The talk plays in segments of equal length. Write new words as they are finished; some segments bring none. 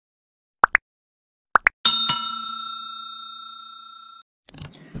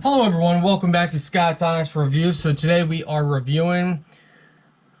Hello everyone, welcome back to Scott's Honest Reviews. So today we are reviewing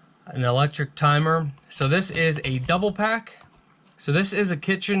an electric timer. So this is a double pack. So this is a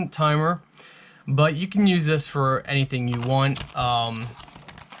kitchen timer, but you can use this for anything you want.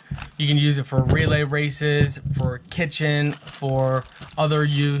 You can use it for relay races, for kitchen, for other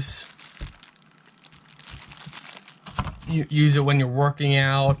use. You use it when you're working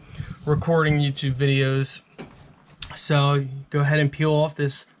out, recording YouTube videos. So go ahead and peel off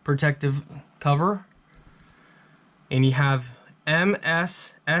this protective cover, and you have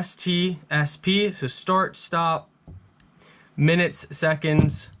MS, ST, SP, so start, stop, minutes,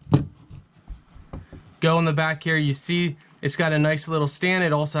 seconds. Go in the back here, you see it's got a nice little stand.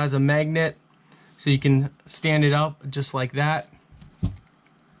 It also has a magnet, so you can stand it up just like that.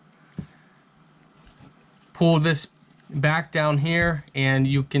 Pull this back down here, and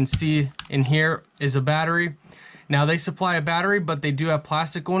you can see in here is a battery. Now they supply a battery, but they do have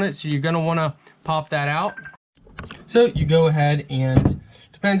plastic on it, so you're gonna wanna pop that out. So you go ahead and,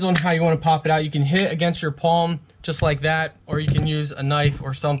 depends on how you wanna pop it out, you can hit it against your palm, just like that, or you can use a knife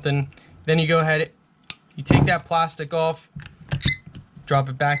or something. Then you go ahead, you take that plastic off, drop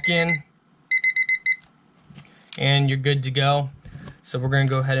it back in, and you're good to go. So we're gonna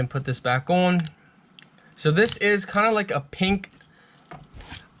go ahead and put this back on. So this is kind of like a pink,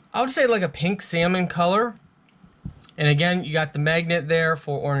 I would say like a pink salmon color. And again, you got the magnet there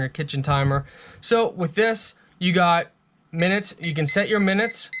for on your kitchen timer. So with this, you got minutes. You can set your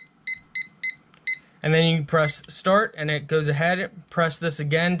minutes, and then you can press start, and it goes ahead. Press this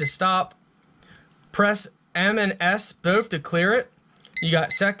again to stop. Press M and S both to clear it. You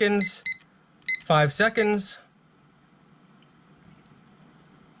got seconds, 5 seconds.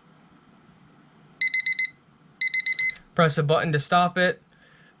 Press a button to stop it.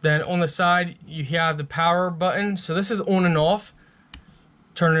 Then on the side, you have the power button. So this is on and off.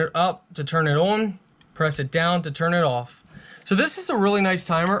 Turn it up to turn it on. Press it down to turn it off. So this is a really nice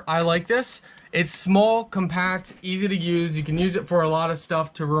timer. I like this. It's small, compact, easy to use. You can use it for a lot of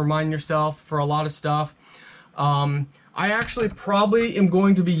stuff, to remind yourself for a lot of stuff. I actually probably am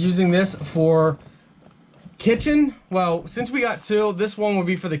going to be using this for kitchen. Well, since we got two, this one will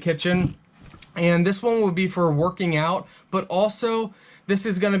be for the kitchen, and this one will be for working out, but also this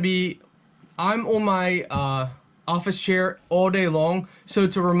is going to be, I'm on my office chair all day long, so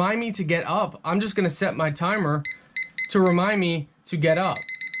to remind me to get up, I'm just going to set my timer to remind me to get up.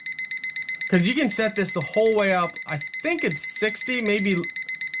 Because you can set this the whole way up. I think it's 60,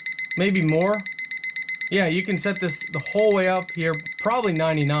 maybe more. Yeah, you can set this the whole way up here, probably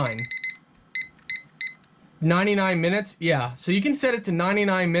 99. 99 minutes, yeah. So you can set it to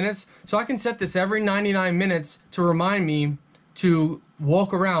 99 minutes. So I can set this every 99 minutes to remind me to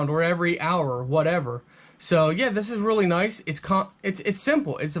walk around, or every hour, or whatever. So yeah, this is really nice. It's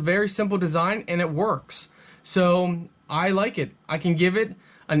simple. It's a very simple design, and it works. So I like it. I can give it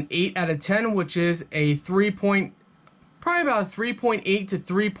an 8 out of 10, which is a probably about 3.8 to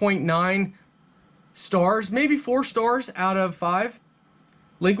 3.9 stars, maybe 4 stars out of 5.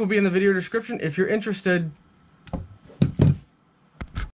 Link will be in the video description if you're interested.